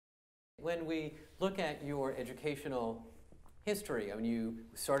When we look at your educational history, I mean, you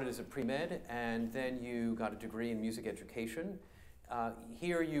started as a pre-med and then you got a degree in music education.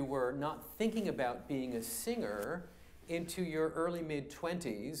 Here you were not thinking about being a singer into your early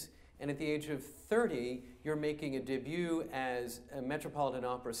mid-20s, and at the age of 30, you're making a debut as a Metropolitan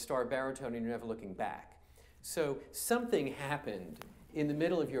Opera star baritone and you're never looking back. So something happened in the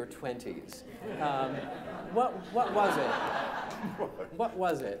middle of your 20s. What was it? What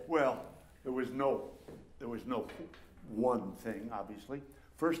was it? Well, there was no one thing, obviously.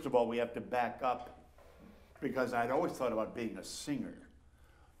 First of all, we have to back up because I'd always thought about being a singer.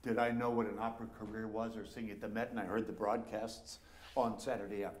 Did I know what an opera career was or singing at the Met? And I heard the broadcasts on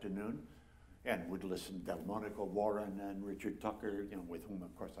Saturday afternoon and would listen to Delmonico Warren and Richard Tucker, you know, with whom,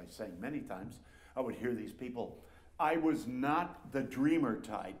 of course, I sang many times. I would hear these people. I was not the dreamer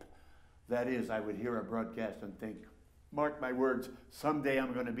type. That is, I would hear a broadcast and think, mark my words, someday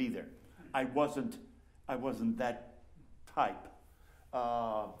I'm going to be there. I wasn't that type.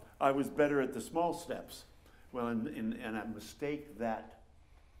 I was better at the small steps. Well, and a mistake that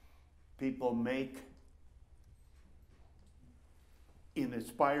people make in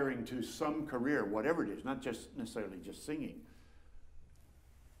aspiring to some career, whatever it is, not just necessarily just singing.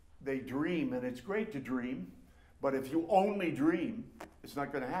 They dream, and it's great to dream, but if you only dream, it's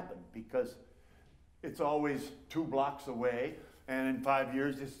not going to happen because it's always 2 blocks away, and in 5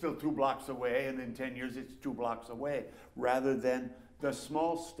 years it's still 2 blocks away, and in 10 years it's 2 blocks away, rather than the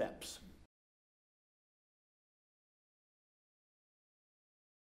small steps.